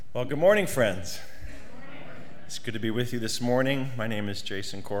Well, good morning, friends. It's good to be with you this morning. My name is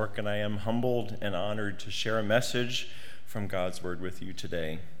Jason Cork, and I am humbled and honored to share a message from God's Word with you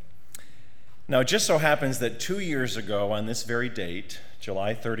today. Now, it just so happens that 2 years ago on this very date,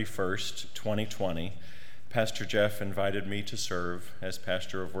 July 31st, 2020, Pastor Jeff invited me to serve as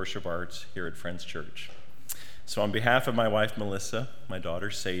pastor of worship arts here at Friends Church. So on behalf of my wife, Melissa, my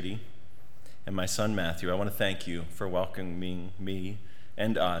daughter, Sadie, and my son, Matthew, I want to thank you for welcoming me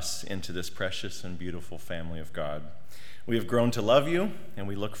and us into this precious and beautiful family of God. We have grown to love you, and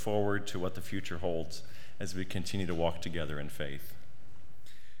we look forward to what the future holds as we continue to walk together in faith.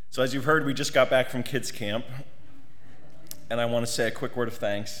 So as you've heard, we just got back from kids camp, and I want to say a quick word of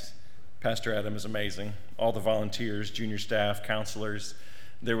thanks. Pastor Adam is amazing. All the volunteers, junior staff, counselors,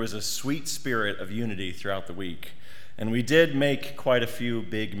 there was a sweet spirit of unity throughout the week, and we did make quite a few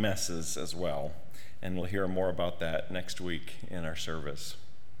big messes as well. And we'll hear more about that next week in our service.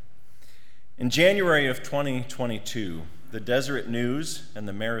 In January of 2022, the Deseret News and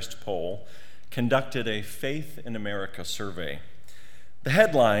the Marist Poll conducted a Faith in America survey. The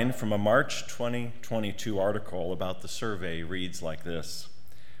headline from a March 2022 article about the survey reads like this: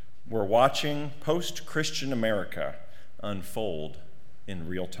 "We're watching post-Christian America unfold in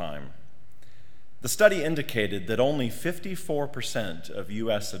real time." The study indicated that only 54% of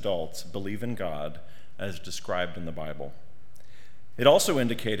U.S. adults believe in God as described in the Bible. It also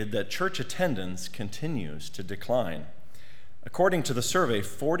indicated that church attendance continues to decline. According to the survey,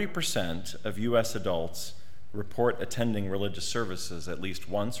 40% of U.S. adults report attending religious services at least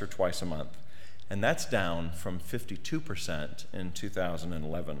once or twice a month, and that's down from 52% in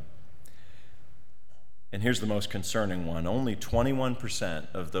 2011. And here's the most concerning one: only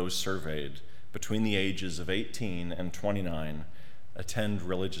 21% of those surveyed between the ages of 18 and 29 attend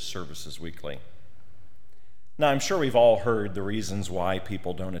religious services weekly. Now, I'm sure we've all heard the reasons why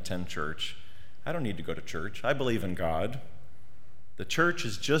people don't attend church. I don't need to go to church. I believe in God. The church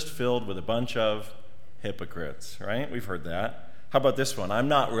is just filled with a bunch of hypocrites, right? We've heard that. How about this one? I'm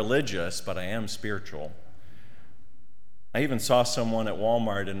not religious, but I am spiritual. I even saw someone at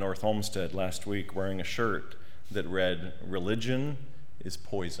Walmart in North Olmsted last week wearing a shirt that read, "Religion is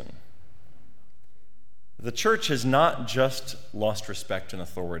poison." The church has not just lost respect and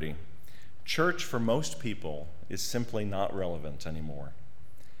authority. Church, for most people, is simply not relevant anymore.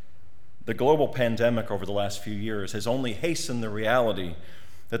 The global pandemic over the last few years has only hastened the reality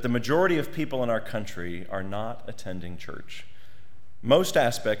that the majority of people in our country are not attending church. Most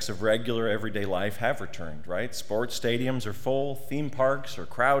aspects of regular everyday life have returned, right? Sports stadiums are full, theme parks are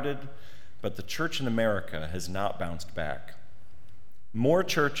crowded, but the church in America has not bounced back. More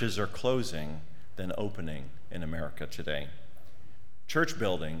churches are closing than opening in America today. Church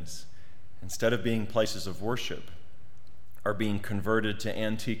buildings, instead of being places of worship, are being converted to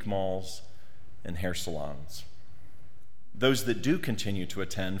antique malls and hair salons. Those that do continue to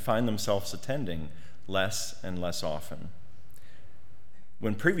attend find themselves attending less and less often.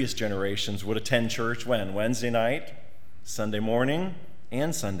 When previous generations would attend church when? Wednesday night, Sunday morning,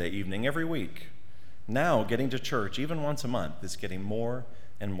 and Sunday evening every week. Now, getting to church even once a month is getting more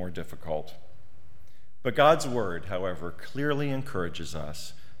and more difficult. But God's word, however, clearly encourages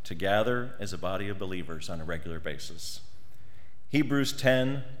us to gather as a body of believers on a regular basis. Hebrews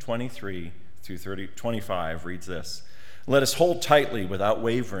 10:23 through 25 reads this: "Let us hold tightly without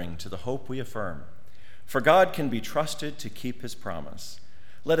wavering to the hope we affirm, for God can be trusted to keep his promise.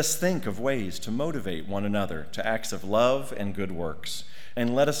 Let us think of ways to motivate one another to acts of love and good works,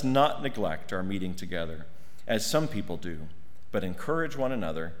 and let us not neglect our meeting together, as some people do, but encourage one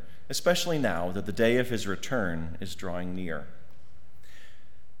another, especially now that the day of his return is drawing near."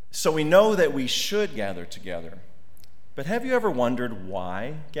 So we know that we should gather together, but have you ever wondered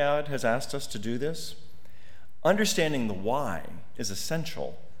why God has asked us to do this? Understanding the why is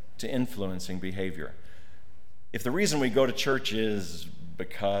essential to influencing behavior. If the reason we go to church is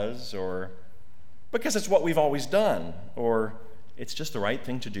because it's what we've always done, or it's just the right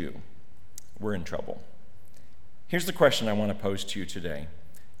thing to do, we're in trouble. Here's the question I want to pose to you today.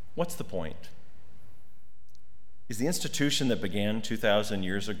 What's the point? Is the institution that began 2,000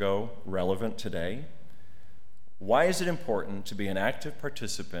 years ago relevant today? Why is it important to be an active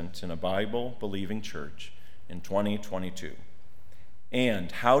participant in a Bible-believing church in 2022?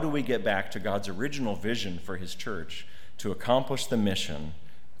 And how do we get back to God's original vision for his church to accomplish the mission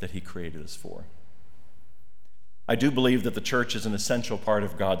that he created us for? I do believe that the church is an essential part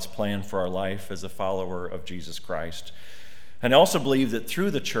of God's plan for our life as a follower of Jesus Christ. And I also believe that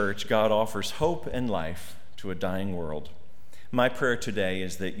through the church, God offers hope and life to a dying world. My prayer today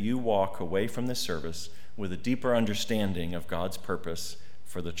is that you walk away from this service with a deeper understanding of God's purpose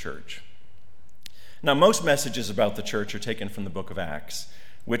for the church. Now, most messages about the church are taken from the book of Acts,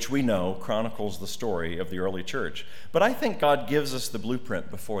 which we know chronicles the story of the early church. But I think God gives us the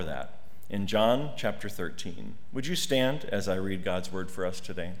blueprint before that in John chapter 13. Would you stand as I read God's word for us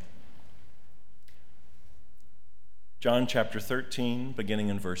today? John chapter 13, beginning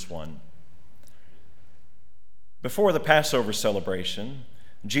in verse 1. Before the Passover celebration,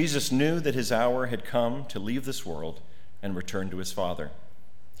 Jesus knew that his hour had come to leave this world and return to his Father.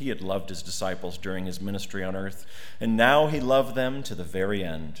 He had loved his disciples during his ministry on earth, and now he loved them to the very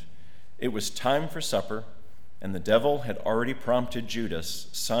end. It was time for supper, and the devil had already prompted Judas,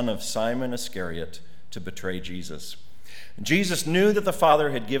 son of Simon Iscariot, to betray Jesus. Jesus knew that the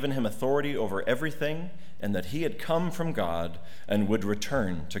Father had given him authority over everything, and that he had come from God and would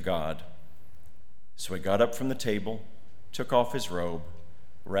return to God. So he got up from the table, took off his robe,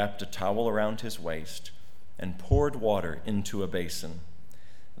 wrapped a towel around his waist, and poured water into a basin.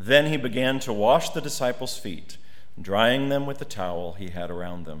 Then he began to wash the disciples' feet, drying them with the towel he had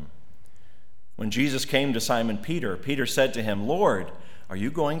around them. When Jesus came to Simon Peter, Peter said to him, "Lord, are you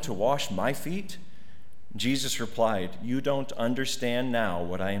going to wash my feet?" Jesus replied, "You don't understand now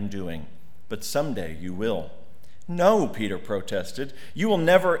what I am doing, but someday you will." "No," Peter protested, "you will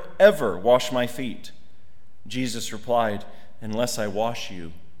never, ever wash my feet." Jesus replied, "Unless I wash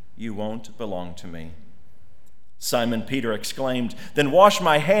you, you won't belong to me." Simon Peter exclaimed, "Then wash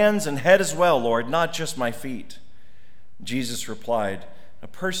my hands and head as well, Lord, not just my feet." Jesus replied, "A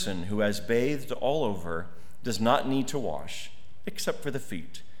person who has bathed all over does not need to wash, except for the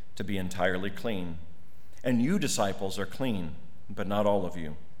feet, to be entirely clean. And you disciples are clean, but not all of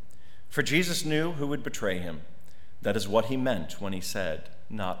you." For Jesus knew who would betray him. That is what he meant when he said,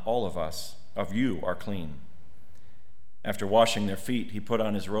 "Not all of you are clean." After washing their feet, he put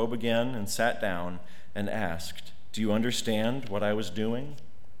on his robe again and sat down and asked, "Do you understand what I was doing?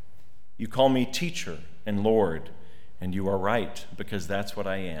 You call me teacher and Lord, and you are right, because that's what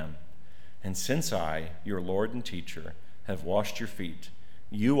I am. And since I, your Lord and teacher, have washed your feet,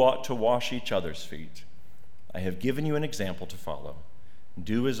 you ought to wash each other's feet. I have given you an example to follow.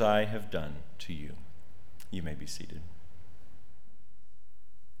 Do as I have done to you." You may be seated.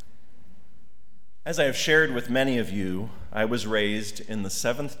 As I have shared with many of you, I was raised in the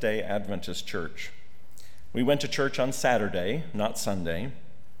Seventh-day Adventist Church. We went to church on Saturday, not Sunday.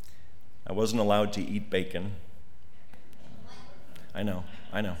 I wasn't allowed to eat bacon. I know.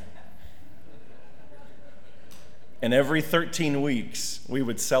 And every 13 weeks, we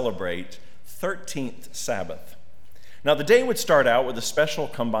would celebrate 13th Sabbath. Now, the day would start out with a special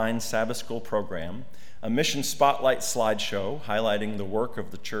combined Sabbath school program, a mission spotlight slideshow highlighting the work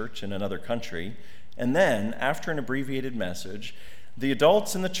of the church in another country, and then, after an abbreviated message, the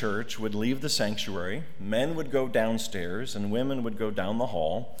adults in the church would leave the sanctuary, men would go downstairs, and women would go down the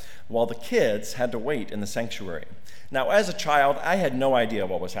hall, while the kids had to wait in the sanctuary. Now, as a child, I had no idea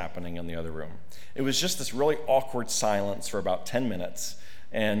what was happening in the other room. It was just this really awkward silence for about 10 minutes,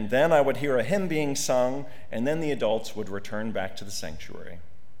 and then I would hear a hymn being sung, and then the adults would return back to the sanctuary.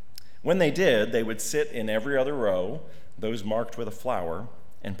 When they did, they would sit in every other row, those marked with a flower,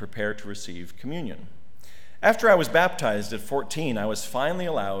 and prepare to receive communion. After I was baptized at 14, I was finally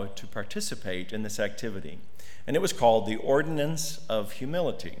allowed to participate in this activity, and it was called the Ordinance of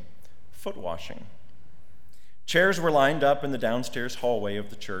Humility, foot washing. Chairs were lined up in the downstairs hallway of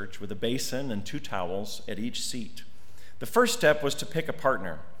the church with a basin and 2 towels at each seat. The first step was to pick a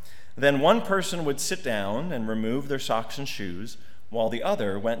partner. Then one person would sit down and remove their socks and shoes, while the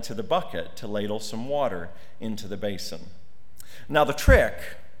other went to the bucket to ladle some water into the basin. Now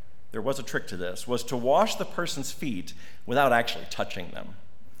there was a trick to this, was to wash the person's feet without actually touching them.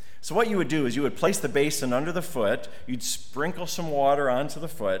 So what you would do is you would place the basin under the foot, you'd sprinkle some water onto the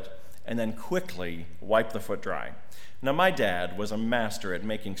foot, and then quickly wipe the foot dry. Now, my dad was a master at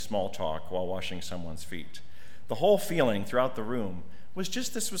making small talk while washing someone's feet. The whole feeling throughout the room was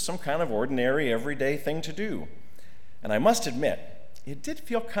just this was some kind of ordinary, everyday thing to do. And I must admit, it did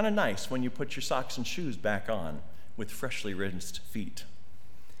feel kind of nice when you put your socks and shoes back on with freshly rinsed feet.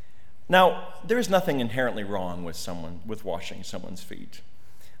 Now, there is nothing inherently wrong with washing someone's feet.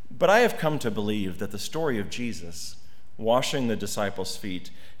 But I have come to believe that the story of Jesus washing the disciples'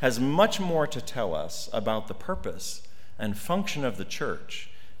 feet has much more to tell us about the purpose and function of the church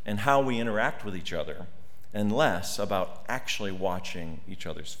and how we interact with each other, and less about actually washing each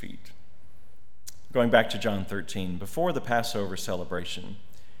other's feet. Going back to John 13, before the Passover celebration,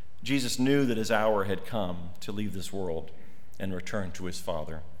 Jesus knew that his hour had come to leave this world and return to his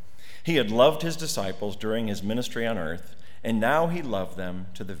Father. He had loved his disciples during his ministry on earth, and now he loved them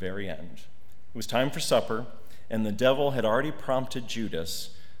to the very end. It was time for supper, and the devil had already prompted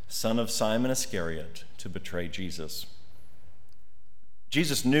Judas, son of Simon Iscariot, to betray Jesus.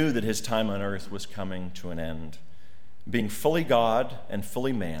 Jesus knew that his time on earth was coming to an end. Being fully God and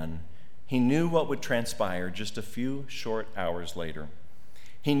fully man, he knew what would transpire just a few short hours later.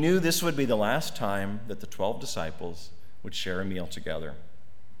 He knew this would be the last time that the 12 disciples would share a meal together.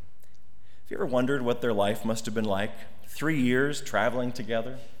 Have you ever wondered what their life must have been like? 3 years traveling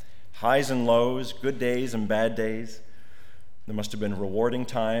together, highs and lows, good days and bad days. There must have been rewarding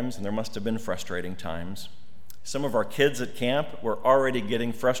times, and there must have been frustrating times. Some of our kids at camp were already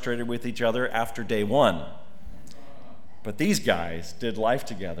getting frustrated with each other after day 1. But these guys did life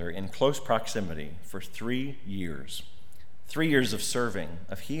together in close proximity for 3 years. 3 years of serving,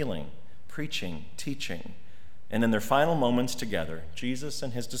 of healing, preaching, teaching. And in their final moments together, Jesus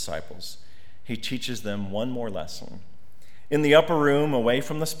and his disciples, he teaches them one more lesson. In the upper room, away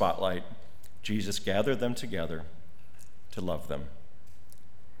from the spotlight, Jesus gathered them together to love them.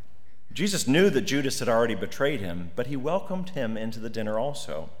 Jesus knew that Judas had already betrayed him, but he welcomed him into the dinner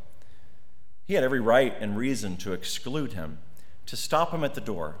also. He had every right and reason to exclude him, to stop him at the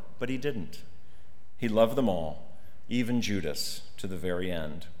door, but he didn't. He loved them all, even Judas, to the very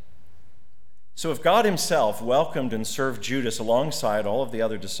end. So if God himself welcomed and served Judas alongside all of the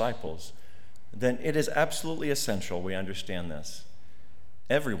other disciples, then it is absolutely essential we understand this.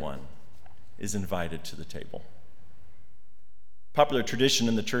 Everyone is invited to the table. Popular tradition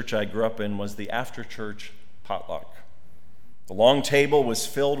in the church I grew up in was the after-church potluck. The long table was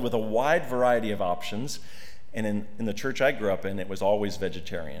filled with a wide variety of options, and in the church I grew up in, it was always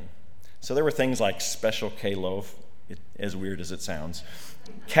vegetarian. So there were things like special K-loaf, as weird as it sounds,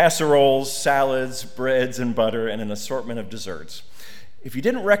 casseroles, salads, breads, and butter, and an assortment of desserts. If you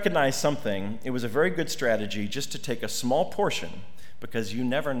didn't recognize something, it was a very good strategy just to take a small portion, because you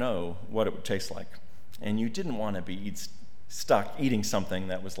never know what it would taste like, and you didn't want to be stuck eating something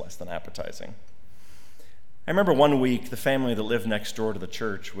that was less than appetizing. I remember one week the family that lived next door to the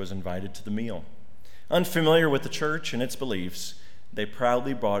church was invited to the meal. Unfamiliar with the church and its beliefs, they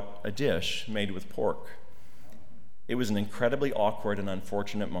proudly brought a dish made with pork. It was an incredibly awkward and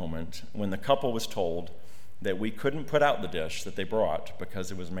unfortunate moment when the couple was told that we couldn't put out the dish that they brought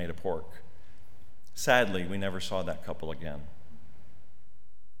because it was made of pork. Sadly, we never saw that couple again.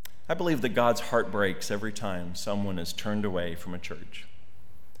 I believe that God's heart breaks every time someone is turned away from a church.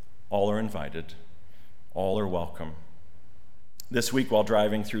 All are invited. All are welcome. This week, while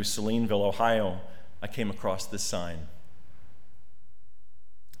driving through Salineville, Ohio, I came across this sign.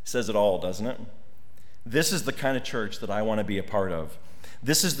 It says it all, doesn't it? This is the kind of church that I want to be a part of.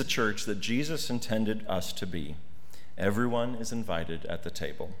 This is the church that Jesus intended us to be. Everyone is invited at the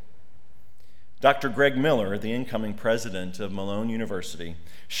table. Dr. Greg Miller, the incoming president of Malone University,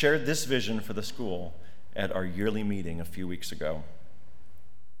 shared this vision for the school at our yearly meeting a few weeks ago.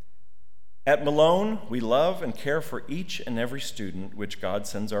 At Malone, we love and care for each and every student which God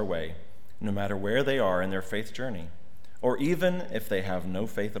sends our way, no matter where they are in their faith journey, or even if they have no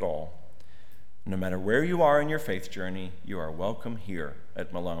faith at all. No matter where you are in your faith journey, you are welcome here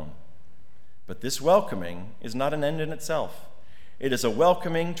at Malone. But this welcoming is not an end in itself. It is a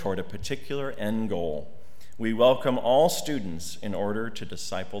welcoming toward a particular end goal. We welcome all students in order to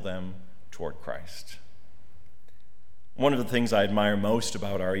disciple them toward Christ. One of the things I admire most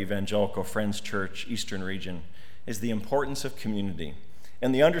about our Evangelical Friends Church Eastern region is the importance of community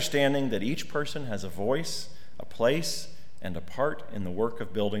and the understanding that each person has a voice, a place, and a part in the work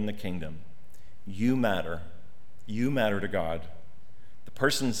of building the kingdom. You matter. You matter to God. The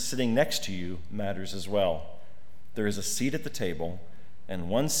person sitting next to you matters as well. There is a seat at the table, and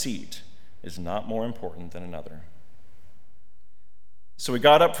one seat is not more important than another. So he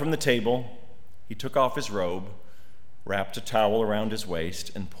got up from the table, he took off his robe, wrapped a towel around his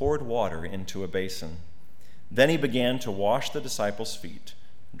waist, and poured water into a basin. Then he began to wash the disciples' feet,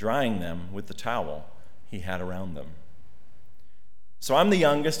 drying them with the towel he had around them. So I'm the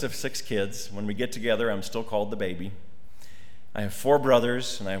youngest of 6 kids. When we get together, I'm still called the baby. I have 4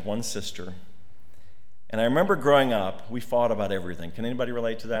 brothers, and I have 1 sister. And I remember growing up, we fought about everything. Can anybody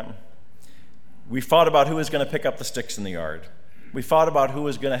relate to that? We fought about who was going to pick up the sticks in the yard. We fought about who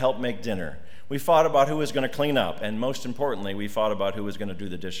was going to help make dinner. We fought about who was going to clean up. And most importantly, we fought about who was going to do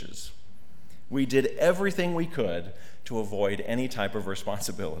the dishes. We did everything we could to avoid any type of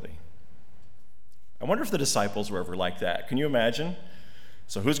responsibility. I wonder if the disciples were ever like that. Can you imagine?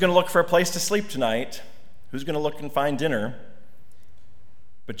 So who's going to look for a place to sleep tonight? Who's going to look and find dinner?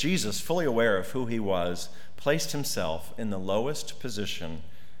 But Jesus, fully aware of who he was, placed himself in the lowest position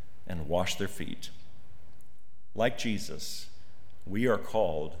and washed their feet. Like Jesus, we are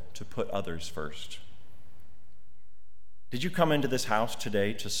called to put others first. Did you come into this house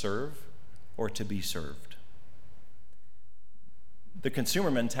today to serve or to be served? The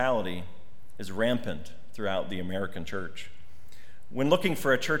consumer mentality is rampant throughout the American church. When looking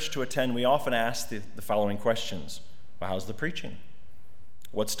for a church to attend, we often ask the following questions. Well, how's the preaching?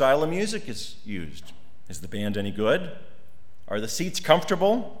 What style of music is used? Is the band any good? Are the seats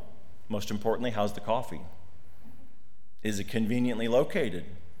comfortable? Most importantly, how's the coffee? Is it conveniently located?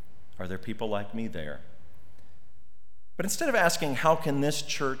 Are there people like me there? But instead of asking, how can this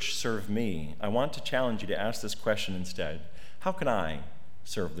church serve me? I want to challenge you to ask this question instead. How can I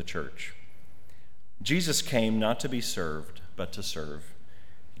serve the church? Jesus came not to be served, but to serve.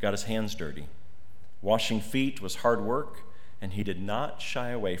 He got his hands dirty. Washing feet was hard work, and he did not shy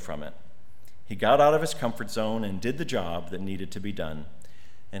away from it. He got out of his comfort zone and did the job that needed to be done,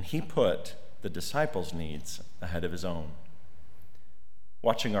 and he put the disciples' needs ahead of his own.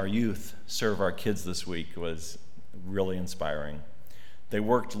 Watching our youth serve our kids this week was really inspiring. They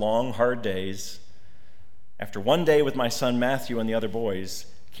worked long, hard days. After one day with my son Matthew and the other boys,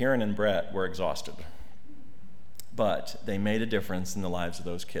 Karen and Brett were exhausted. But they made a difference in the lives of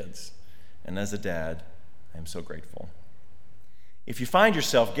those kids. And as a dad, I'm so grateful. If you find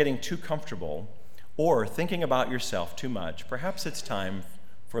yourself getting too comfortable or thinking about yourself too much, perhaps it's time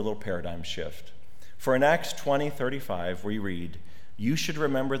for a little paradigm shift. For in Acts 20:35, we read, "You should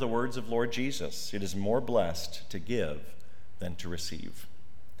remember the words of Lord Jesus. It is more blessed to give than to receive."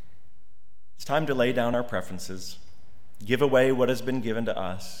 It's time to lay down our preferences, give away what has been given to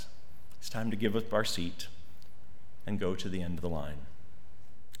us. It's time to give up our seat and go to the end of the line.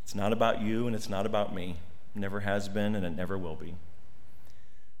 It's not about you and it's not about me. It never has been and it never will be.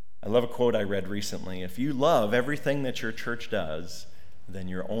 I love a quote I read recently. If you love everything that your church does, then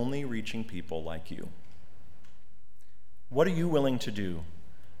you're only reaching people like you. What are you willing to do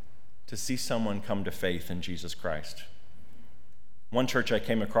to see someone come to faith in Jesus Christ? One church I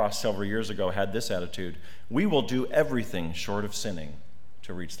came across several years ago had this attitude: we will do everything short of sinning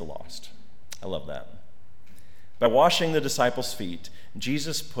to reach the lost. I love that. By washing the disciples' feet,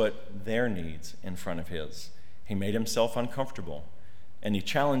 Jesus put their needs in front of his. He made himself uncomfortable, and he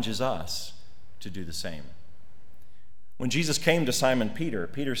challenges us to do the same. When Jesus came to Simon Peter,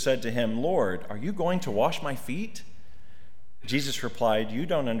 Peter said to him, "Lord, are you going to wash my feet?" Jesus replied, "You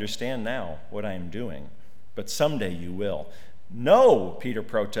don't understand now what I am doing, but someday you will." "No," Peter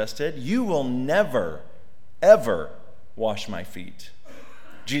protested, "you will never, ever wash my feet."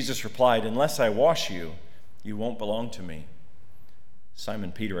 Jesus replied, "Unless I wash you, you won't belong to me."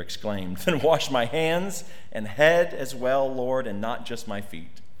 Simon Peter exclaimed, "Then wash my hands and head as well, Lord, and not just my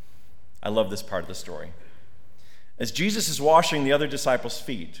feet." I love this part of the story. As Jesus is washing the other disciples'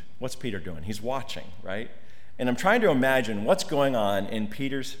 feet, what's Peter doing? He's watching, right? And I'm trying to imagine what's going on in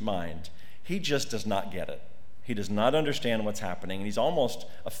Peter's mind. He just does not get it. He does not understand what's happening, and he's almost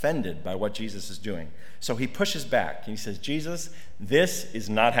offended by what Jesus is doing. So he pushes back, and he says, "Jesus, this is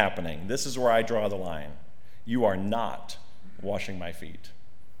not happening. This is where I draw the line. You are not washing my feet."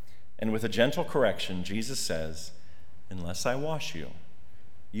 And with a gentle correction, Jesus says, "Unless I wash you,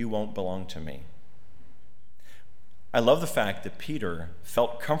 you won't belong to me." I love the fact that Peter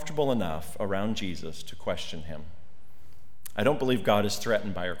felt comfortable enough around Jesus to question him. I don't believe God is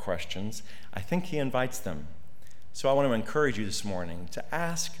threatened by our questions. I think he invites them. So I want to encourage you this morning to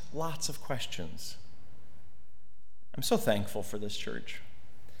ask lots of questions. I'm so thankful for this church.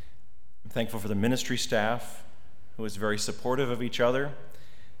 I'm thankful for the ministry staff who is very supportive of each other,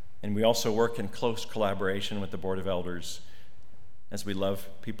 and we also work in close collaboration with the Board of Elders as we love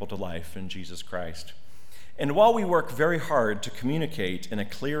people to life in Jesus Christ. And while we work very hard to communicate in a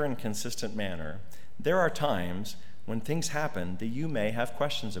clear and consistent manner, there are times when things happen that you may have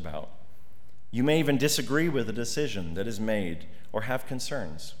questions about. You may even disagree with a decision that is made or have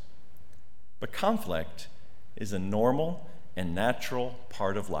concerns. But conflict is a normal and natural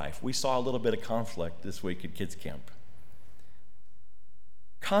part of life. We saw a little bit of conflict this week at Kids Camp.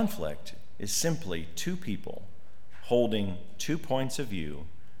 Conflict is simply two people holding 2 points of view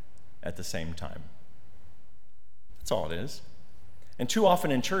at the same time. That's all it is. And too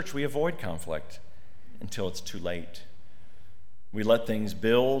often in church, we avoid conflict until it's too late. We let things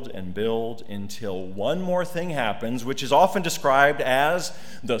build and build until one more thing happens, which is often described as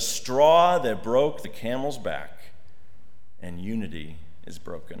the straw that broke the camel's back, and unity is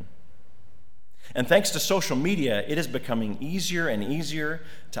broken. And thanks to social media, it is becoming easier and easier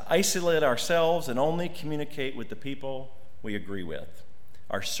to isolate ourselves and only communicate with the people we agree with.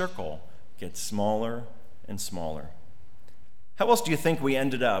 Our circle gets smaller and smaller. How else do you think we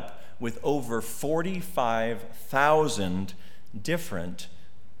ended up with over 45,000 different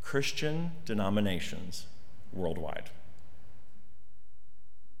Christian denominations worldwide?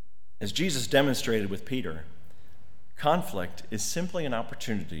 As Jesus demonstrated with Peter, conflict is simply an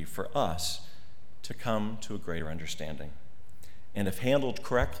opportunity for us to come to a greater understanding. And if handled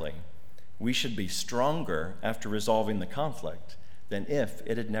correctly, we should be stronger after resolving the conflict than if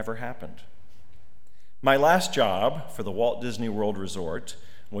it had never happened. My last job for the Walt Disney World Resort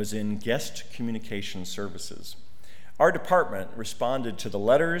was in guest communication services. Our department responded to the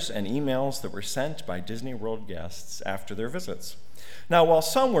letters and emails that were sent by Disney World guests after their visits. Now, while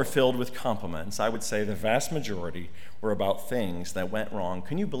some were filled with compliments, I would say the vast majority were about things that went wrong.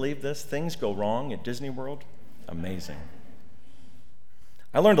 Can you believe this? Things go wrong at Disney World? Amazing.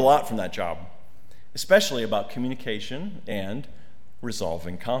 I learned a lot from that job, especially about communication and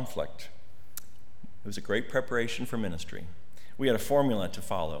resolving conflict. It was a great preparation for ministry. We had a formula to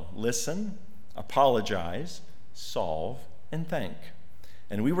follow: listen, apologize, solve, and thank.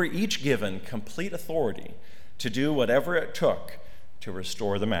 And we were each given complete authority to do whatever it took to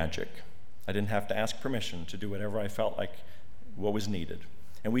restore the magic. I didn't have to ask permission to do whatever I felt like what was needed.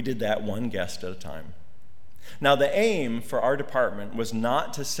 And we did that one guest at a time. Now, the aim for our department was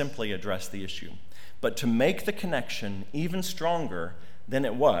not to simply address the issue, but to make the connection even stronger than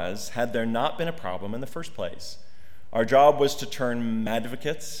it was had there not been a problem in the first place. Our job was to turn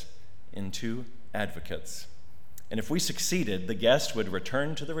advocates into advocates. And if we succeeded, the guest would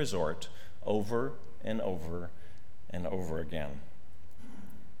return to the resort over and over and over again.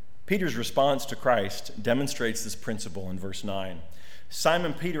 Peter's response to Christ demonstrates this principle in verse 9.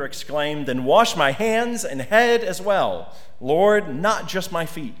 Simon Peter exclaimed, "Then wash my hands and head as well, Lord, not just my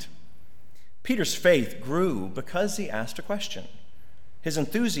feet." Peter's faith grew because he asked a question. His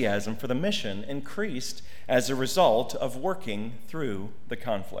enthusiasm for the mission increased as a result of working through the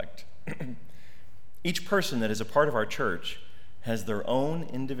conflict. Each person that is a part of our church has their own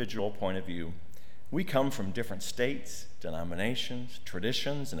individual point of view. We come from different states, denominations,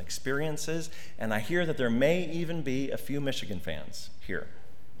 traditions, and experiences, and I hear that there may even be a few Michigan fans here.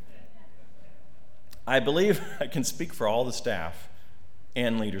 I believe I can speak for all the staff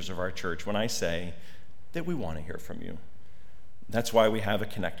and leaders of our church when I say that we want to hear from you. That's why we have a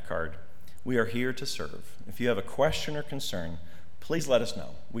Connect card. We are here to serve. If you have a question or concern, please let us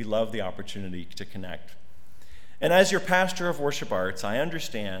know. We love the opportunity to connect. And as your pastor of worship arts, I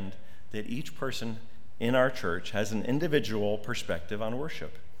understand that each person in our church has an individual perspective on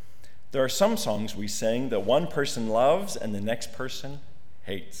worship. There are some songs we sing that one person loves and the next person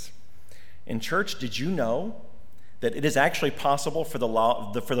hates. In church, did you know that it is actually possible for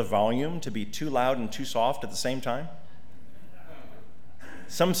the volume to be too loud and too soft at the same time?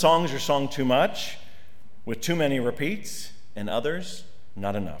 Some songs are sung too much, with too many repeats, and others,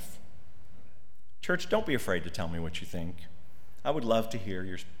 not enough. Church, don't be afraid to tell me what you think. I would love to hear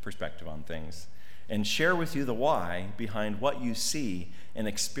your perspective on things and share with you the why behind what you see and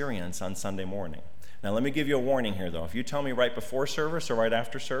experience on Sunday morning. Now, let me give you a warning here, though. If you tell me right before service or right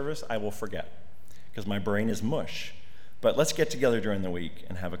after service, I will forget because my brain is mush. But let's get together during the week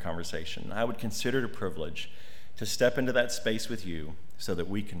and have a conversation. I would consider it a privilege to step into that space with you so that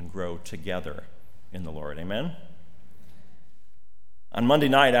we can grow together in the Lord. Amen? On Monday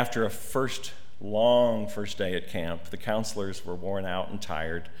night, after a long first day at camp, the counselors were worn out and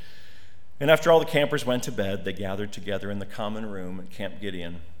tired. And after all the campers went to bed, they gathered together in the common room at Camp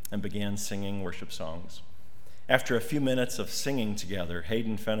Gideon and began singing worship songs. After a few minutes of singing together,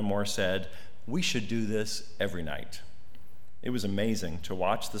 Hayden Fenimore said, "We should do this every night." It was amazing to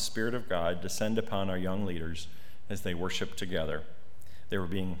watch the Spirit of God descend upon our young leaders as they worshiped together. They were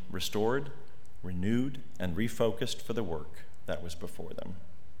being restored, renewed, and refocused for the work that was before them.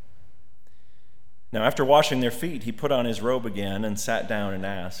 Now, after washing their feet, he put on his robe again and sat down and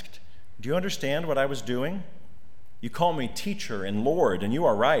asked, "Do you understand what I was doing? You call me teacher and Lord, and you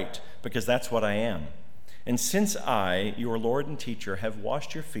are right, because that's what I am. And since I, your Lord and teacher, have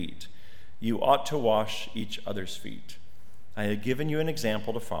washed your feet, you ought to wash each other's feet. I have given you an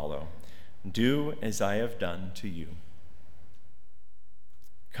example to follow. Do as I have done to you."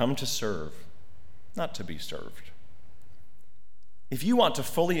 Come to serve, not to be served. If you want to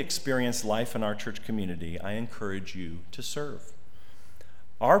fully experience life in our church community, I encourage you to serve.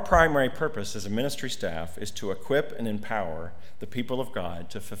 Our primary purpose as a ministry staff is to equip and empower the people of God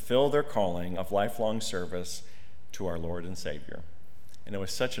to fulfill their calling of lifelong service to our Lord and Savior. And it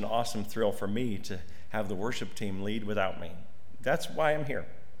was such an awesome thrill for me to have the worship team lead without me. That's why I'm here,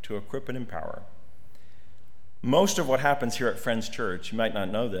 to equip and empower. Most of what happens here at Friends Church, you might not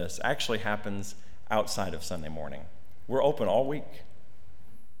know this, actually happens outside of Sunday morning. We're open all week.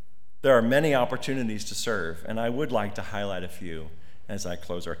 There are many opportunities to serve, and I would like to highlight a few as I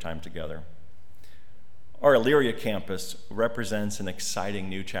close our time together. Our Elyria campus represents an exciting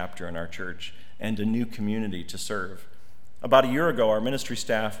new chapter in our church and a new community to serve. About a year ago, our ministry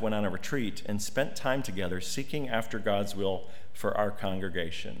staff went on a retreat and spent time together seeking after God's will for our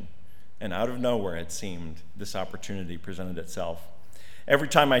congregation. And out of nowhere, it seemed, this opportunity presented itself. Every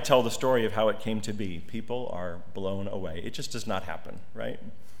time I tell the story of how it came to be, people are blown away. It just does not happen, right?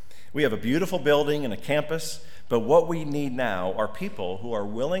 We have a beautiful building and a campus, but what we need now are people who are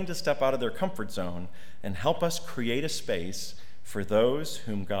willing to step out of their comfort zone and help us create a space for those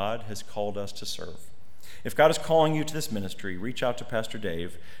whom God has called us to serve. If God is calling you to this ministry, reach out to Pastor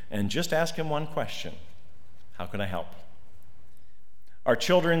Dave and just ask him one question: how can I help? Our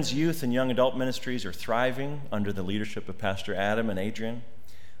children's, youth, and young adult ministries are thriving under the leadership of Pastor Adam and Adrian,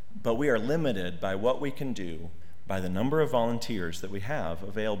 but we are limited by what we can do by the number of volunteers that we have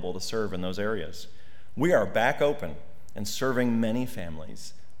available to serve in those areas. We are back open and serving many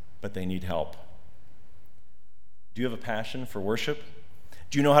families, but they need help. Do you have a passion for worship?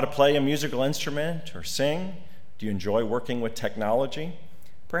 Do you know how to play a musical instrument or sing? Do you enjoy working with technology?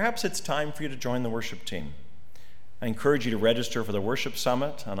 Perhaps it's time for you to join the worship team. I encourage you to register for the Worship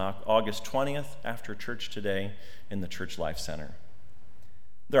Summit on August 20th after church today in the Church Life Center.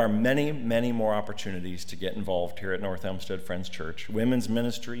 There are many, many more opportunities to get involved here at North Elmstead Friends Church. Women's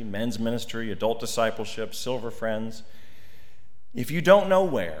ministry, men's ministry, adult discipleship, Silver Friends. If you don't know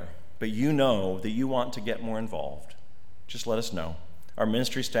where, but you know that you want to get more involved, just let us know. Our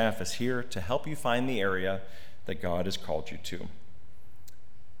ministry staff is here to help you find the area that God has called you to.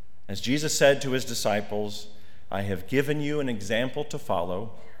 As Jesus said to his disciples, "I have given you an example to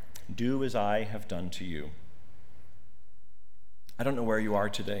follow. Do as I have done to you." I don't know where you are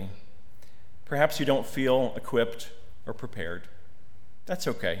today. Perhaps you don't feel equipped or prepared. That's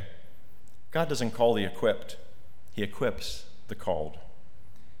okay. God doesn't call the equipped. He equips the called.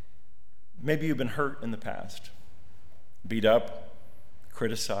 Maybe you've been hurt in the past, beat up,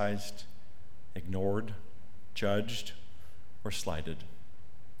 criticized, ignored, judged, or slighted.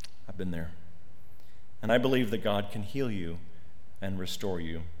 I've been there. And I believe that God can heal you and restore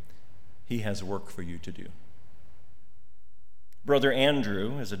you. He has work for you to do. Brother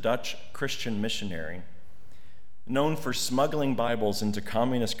Andrew is a Dutch Christian missionary known for smuggling Bibles into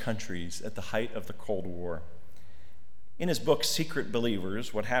communist countries at the height of the Cold War. In his book, Secret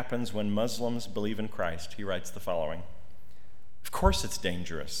Believers, What Happens When Muslims Believe in Christ, he writes the following: "Of course it's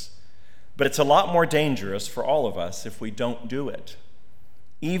dangerous, but it's a lot more dangerous for all of us if we don't do it.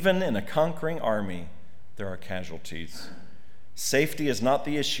 Even in a conquering army, there are casualties. Safety is not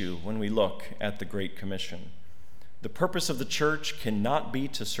the issue when we look at the Great Commission. The purpose of the church cannot be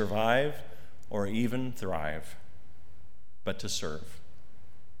to survive or even thrive, but to serve."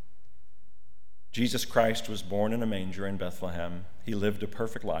 Jesus Christ was born in a manger in Bethlehem. He lived a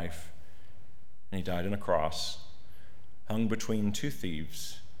perfect life, and he died on a cross, hung between two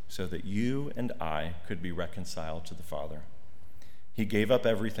thieves, so that you and I could be reconciled to the Father. He gave up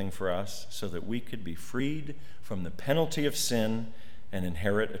everything for us so that we could be freed from the penalty of sin and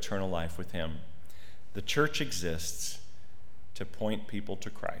inherit eternal life with him. The church exists to point people to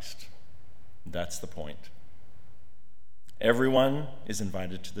Christ. That's the point. Everyone is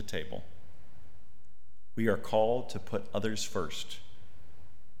invited to the table. We are called to put others first.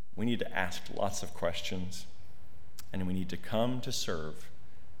 We need to ask lots of questions, and we need to come to serve,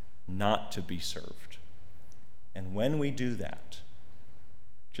 not to be served. And when we do that,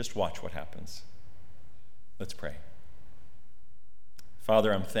 just watch what happens. Let's pray.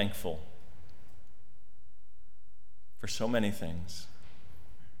 Father, I'm thankful for so many things.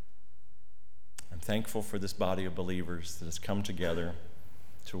 I'm thankful for this body of believers that has come together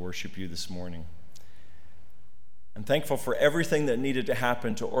to worship you this morning. I'm thankful for everything that needed to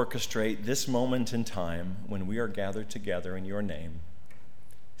happen to orchestrate this moment in time when we are gathered together in your name,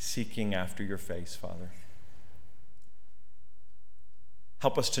 seeking after your face, Father.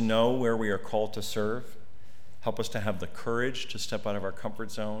 Help us to know where we are called to serve. Help us to have the courage to step out of our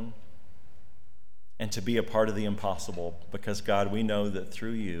comfort zone and to be a part of the impossible, because, God, we know that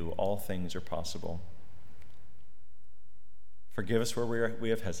through you all things are possible. Forgive us where we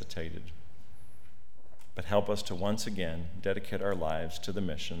have hesitated, but help us to once again dedicate our lives to the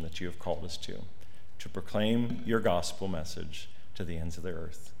mission that you have called us to proclaim your gospel message to the ends of the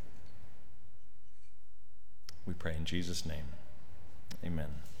earth. We pray in Jesus' name.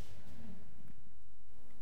 Amen.